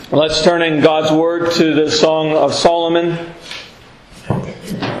Let's turn in God's Word to the Song of Solomon.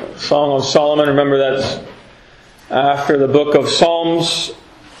 Song of Solomon, remember that's after the book of Psalms,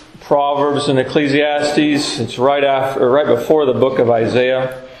 Proverbs, and Ecclesiastes. It's right before the book of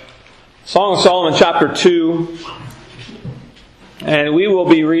Isaiah. Song of Solomon, chapter 2. And we will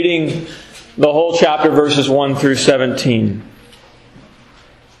be reading the whole chapter, verses 1 through 17.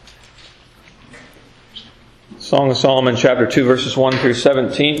 Song of Solomon, chapter 2, verses 1 through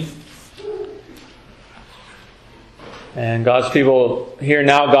 17. And God's people hear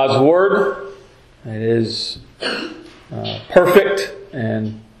now God's Word. It is perfect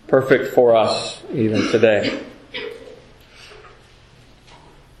and perfect for us even today.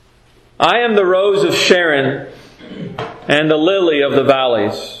 I am the rose of Sharon and the lily of the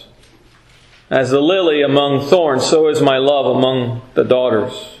valleys. As the lily among thorns, so is my love among the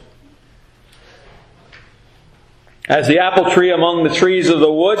daughters. As the apple tree among the trees of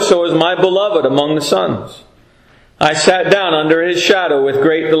the wood, so is my beloved among the sons. I sat down under his shadow with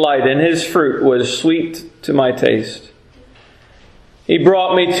great delight, and his fruit was sweet to my taste. He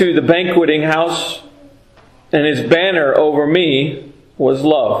brought me to the banqueting house, and his banner over me was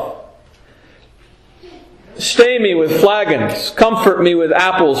love. Stay me with flagons, comfort me with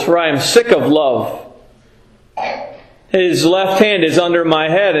apples, for I am sick of love. His left hand is under my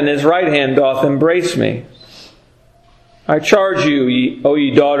head, and his right hand doth embrace me. I charge you, O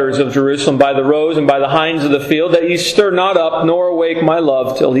ye daughters of Jerusalem, by the roes and by the hinds of the field, that ye stir not up, nor awake my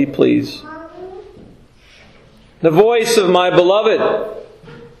love till he please. The voice of my beloved,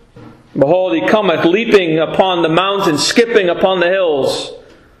 behold, he cometh, leaping upon the mountains, skipping upon the hills.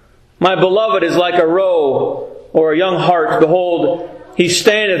 My beloved is like a roe or a young hart. Behold, he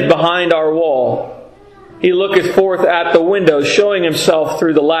standeth behind our wall. He looketh forth at the window, showing himself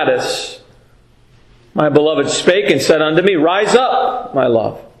through the lattice. My beloved spake and said unto me, Rise up, my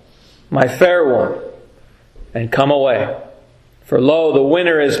love, my fair one, and come away. For lo, the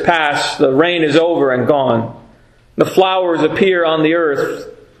winter is past, the rain is over and gone. The flowers appear on the earth.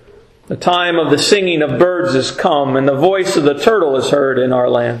 The time of the singing of birds is come, and the voice of the turtle is heard in our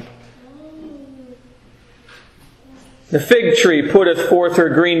land. The fig tree putteth forth her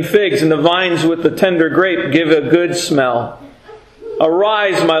green figs, and the vines with the tender grape give a good smell.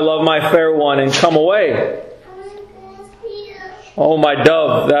 Arise, my love, my fair one, and come away. O my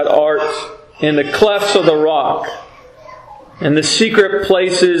dove, that art in the clefts of the rock, in the secret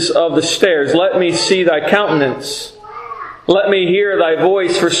places of the stairs, let me see thy countenance. Let me hear thy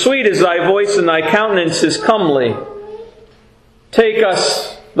voice, for sweet is thy voice, and thy countenance is comely. Take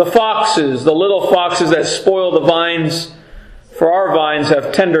us the foxes, the little foxes that spoil the vines, for our vines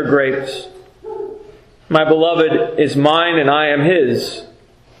have tender grapes. My beloved is mine, and I am his.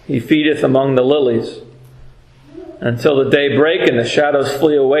 He feedeth among the lilies. Until the day break and the shadows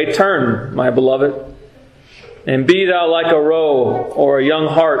flee away, turn, my beloved, and be thou like a roe or a young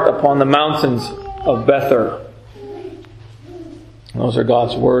hart upon the mountains of Bether. Those are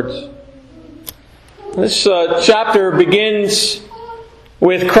God's words. This chapter begins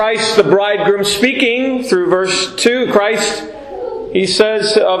with Christ the bridegroom speaking through verse 2. Christ, he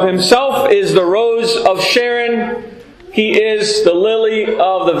says of himself, is the rose of Sharon. He is the lily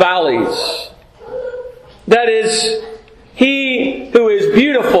of the valleys. That is, he who is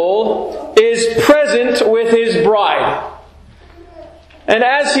beautiful is present with his bride. And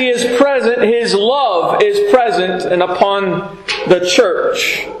as he is present, his love is present and upon the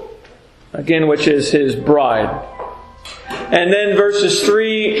church, again, which is his bride. And then verses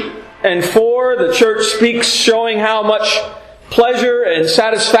 3 and 4, the church speaks, showing how much pleasure and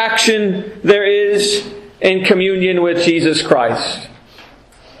satisfaction there is in communion with Jesus Christ.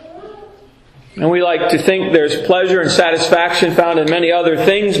 And we like to think there's pleasure and satisfaction found in many other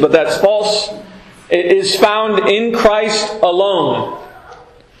things, but that's false. It is found in Christ alone.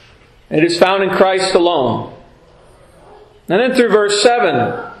 It is found in Christ alone. And then through verse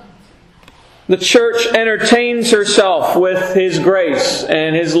 7, the church entertains herself with His grace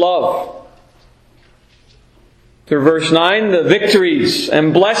and His love. Through verse 9, the victories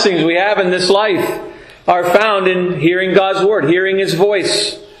and blessings we have in this life are found in hearing God's Word, hearing His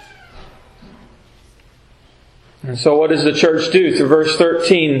voice. And so what does the church do? Through verse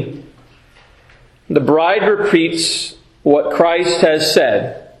 13, the bride repeats what Christ has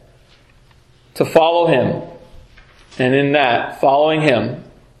said to follow Him. And in that, following Him,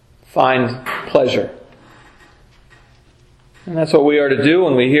 find pleasure. And that's what we are to do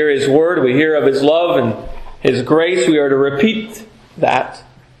when we hear His Word, we hear of His love and His grace. We are to repeat that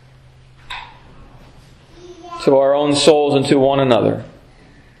to our own souls and to one another.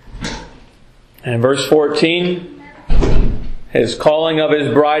 And verse 14, His calling of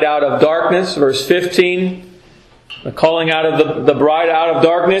His bride out of darkness, verse 15. The calling out of the bride out of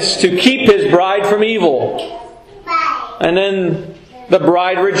darkness to keep His bride from evil. And then the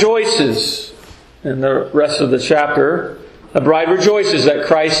bride rejoices. In the rest of the chapter, the bride rejoices that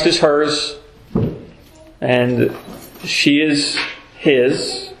Christ is hers and she is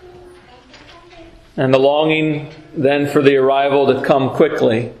His. And the longing then for the arrival to come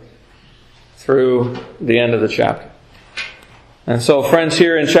quickly through the end of the chapter. And so, friends,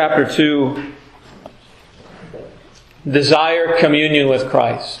 here in chapter 2, desire communion with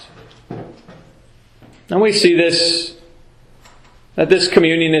Christ. And we see that this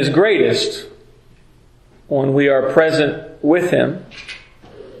communion is greatest when we are present with Him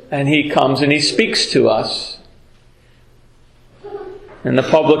and He comes and He speaks to us in the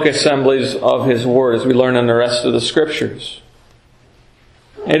public assemblies of His Word, as we learn in the rest of the Scriptures.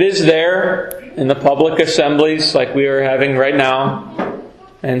 It is there in the public assemblies like we are having right now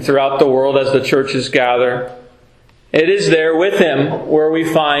and throughout the world as the churches gather. It is there with Him where we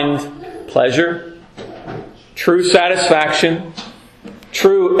find pleasure, true satisfaction,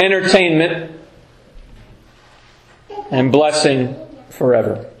 true entertainment, and blessing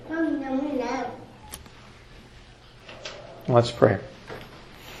forever. Let's pray.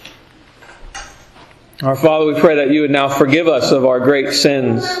 Our Father, we pray that You would now forgive us of our great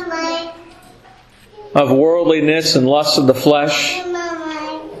sins, of worldliness and lust of the flesh,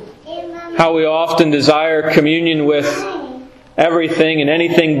 how we often desire communion with everything and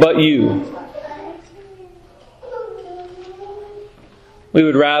anything but You. We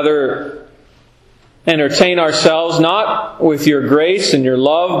would rather entertain ourselves not with Your grace and Your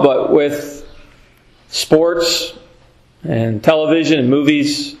love, but with sports and television and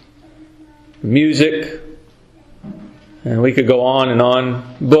movies, music, and we could go on and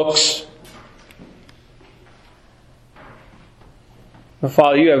on, books. But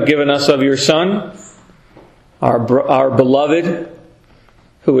Father, You have given us of Your Son, our beloved,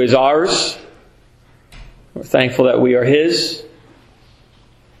 who is ours. We're thankful that we are His.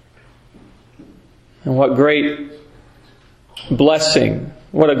 And what great blessing,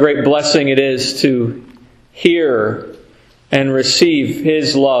 what a great blessing it is to hear and receive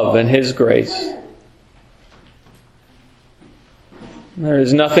His love and His grace. There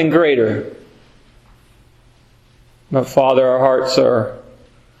is nothing greater. But Father, our hearts are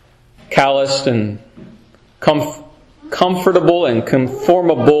calloused and comfortable and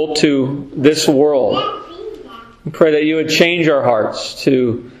conformable to this world. We pray that You would change our hearts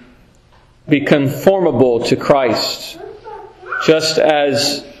to be conformable to Christ, just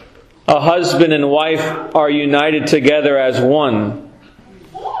as a husband and wife are united together as one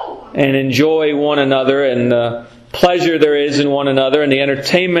and enjoy one another and the pleasure there is in one another and the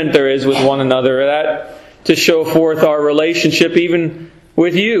entertainment there is with one another, that to show forth our relationship even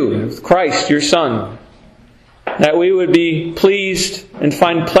with You, with Christ, Your Son. That we would be pleased and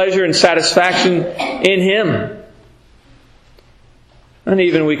find pleasure and satisfaction in Him. And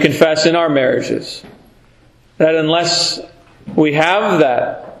even we confess in our marriages that unless we have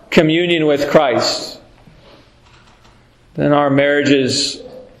that communion with Christ, then our marriages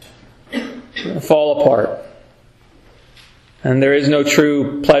fall apart. And there is no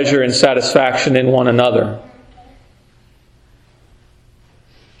true pleasure and satisfaction in one another.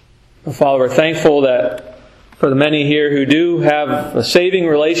 But Father, we're thankful that for the many here who do have a saving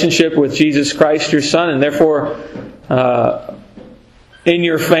relationship with Jesus Christ, Your Son, and therefore in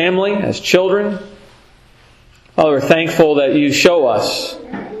Your family as children, Father, we're thankful that You show us,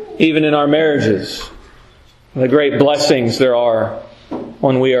 even in our marriages, the great blessings there are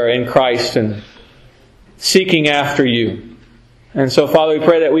when we are in Christ and seeking after You. And so, Father, we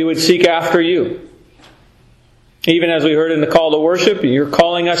pray that we would seek after You. Even as we heard in the call to worship, You're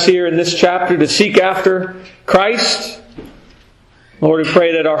calling us here in this chapter to seek after Christ. Lord, we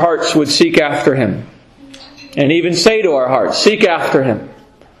pray that our hearts would seek after Him. And even say to our hearts, seek after Him.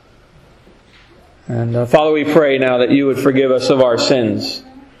 And Father, we pray now that You would forgive us of our sins,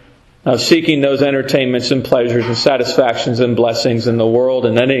 of seeking those entertainments and pleasures and satisfactions and blessings in the world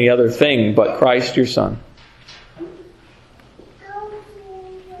and any other thing but Christ, Your Son.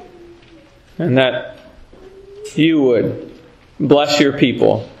 And that You would bless Your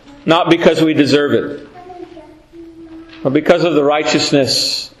people, not because we deserve it, but because of the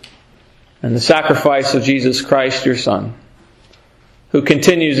righteousness and the sacrifice of Jesus Christ, Your Son, who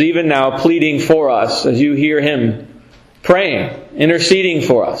continues even now pleading for us as you hear Him praying, interceding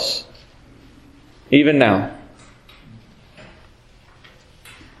for us, even now.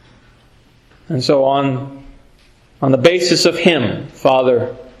 And so on the basis of Him,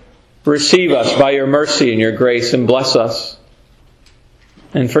 Father, receive us by Your mercy and Your grace and bless us.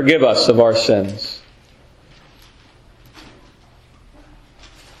 and forgive us of our sins.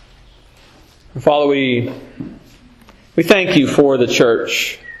 And Father, we thank you for the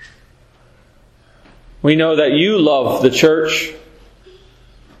church. We know that you love the church,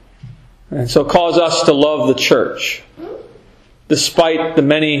 and so cause us to love the church, despite the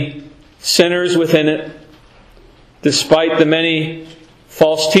many sinners within it, despite the many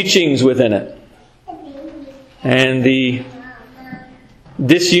false teachings within it, and the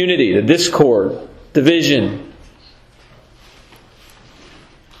disunity, the discord, division,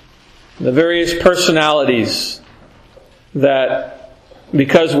 the various personalities that,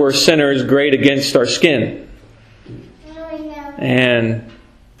 because we're sinners, grate against our skin. And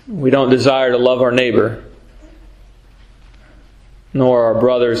we don't desire to love our neighbor, nor our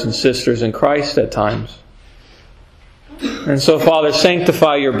brothers and sisters in Christ at times. And so, Father,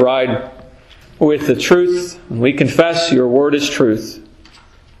 sanctify your bride with the truth. And we confess your word is truth.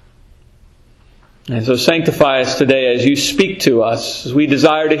 And so sanctify us today as you speak to us, as we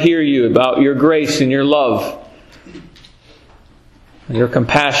desire to hear you about your grace and your love, and your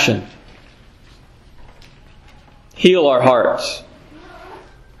compassion. Heal our hearts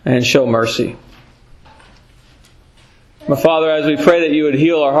and show mercy. But Father, as we pray that you would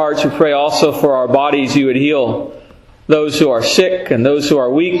heal our hearts, we pray also for our bodies. You would heal those who are sick and those who are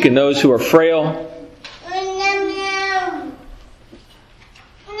weak and those who are frail.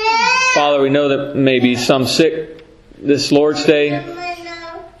 Father, we know that maybe some sick this Lord's Day.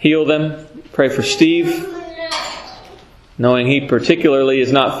 Heal them. Pray for Steve, knowing he particularly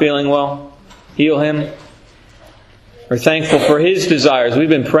is not feeling well. Heal him. We're thankful for his desires. We've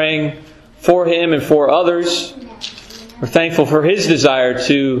been praying for him and for others. We're thankful for his desire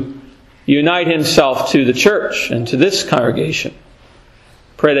to unite himself to the church and to this congregation.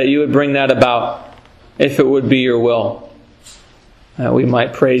 Pray that you would bring that about, if it would be your will. That we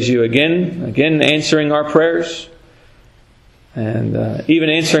might praise you again answering our prayers, and even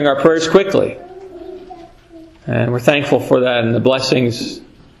answering our prayers quickly. And we're thankful for that and the blessings,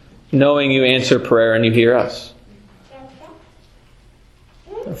 knowing you answer prayer and you hear us.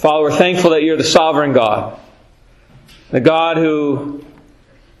 Father, we're thankful that you're the sovereign God. The God who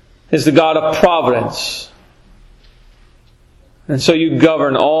is the God of providence. And so you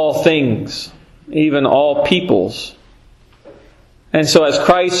govern all things, even all peoples. And so as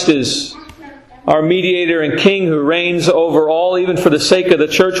Christ is our mediator and King who reigns over all, even for the sake of the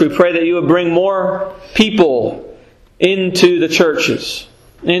church, we pray that you would bring more people into the churches,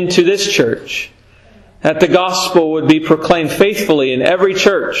 into this church, that the gospel would be proclaimed faithfully in every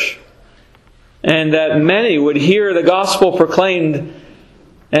church, and that many would hear the gospel proclaimed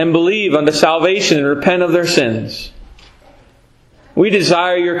and believe unto salvation and repent of their sins. We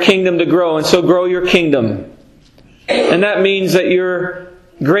desire your kingdom to grow, and so grow your kingdom. And that means that your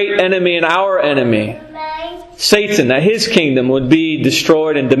great enemy and our enemy, Satan, that his kingdom would be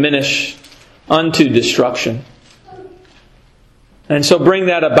destroyed and diminished unto destruction. And so bring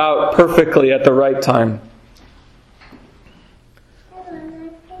that about perfectly at the right time.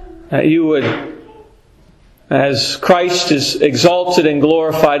 That you would, as Christ is exalted and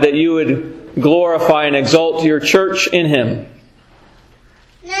glorified, that you would glorify and exalt your church in Him.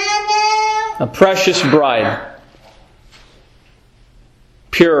 A precious bride,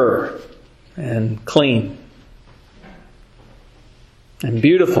 pure and clean and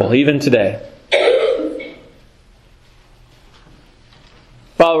beautiful even today.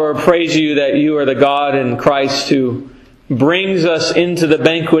 Father, I praise you that you are the God in Christ who brings us into the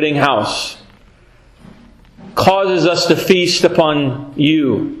banqueting house, causes us to feast upon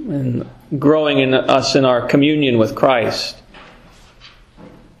you and growing in us in our communion with Christ.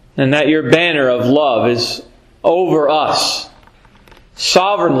 And that your banner of love is over us,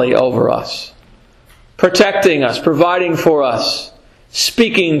 sovereignly over us, protecting us, providing for us,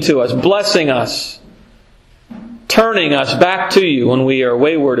 speaking to us, blessing us, turning us back to you when we are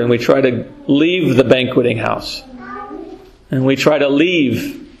wayward and we try to leave the banqueting house. And we try to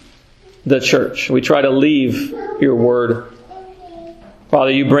leave the church. We try to leave your word.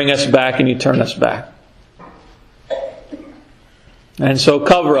 Father, you bring us back and you turn us back. And so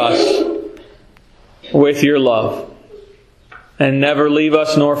cover us with your love. And never leave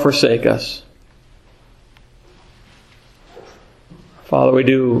us nor forsake us. Father, we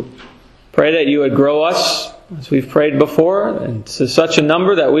do pray that you would grow us, as we've prayed before, and to such a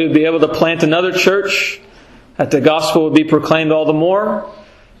number that we would be able to plant another church, that the gospel would be proclaimed all the more,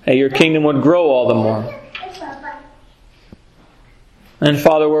 that your kingdom would grow all the more. And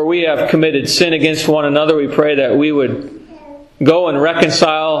Father, where we have committed sin against one another, we pray that we would go and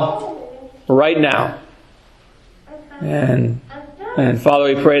reconcile right now. And And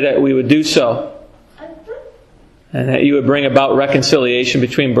Father, we pray that we would do so. And that you would bring about reconciliation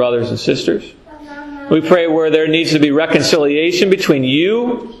between brothers and sisters. We pray where there needs to be reconciliation between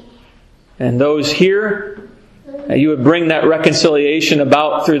you and those here, that you would bring that reconciliation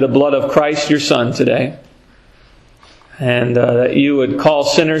about through the blood of Christ, your Son, today. And that you would call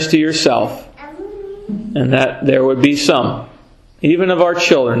sinners to yourself. And that there would be some, even of our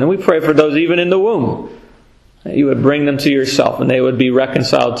children. And we pray for those even in the womb, that you would bring them to yourself and they would be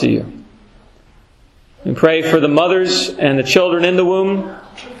reconciled to you. We pray for the mothers and the children in the womb.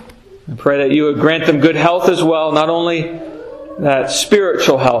 We pray that you would grant them good health as well, not only that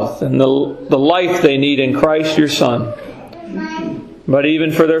spiritual health and the life they need in Christ your Son, but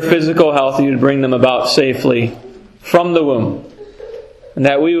even for their physical health, you would bring them about safely from the womb. And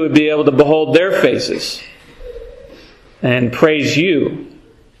that we would be able to behold their faces and praise you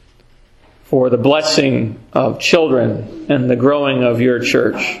for the blessing of children and the growing of your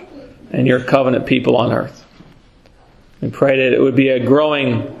church and your covenant people on earth. We pray that it would be a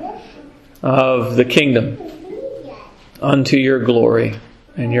growing of the kingdom unto your glory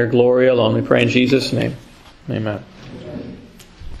and your glory alone. We pray in Jesus' name. Amen.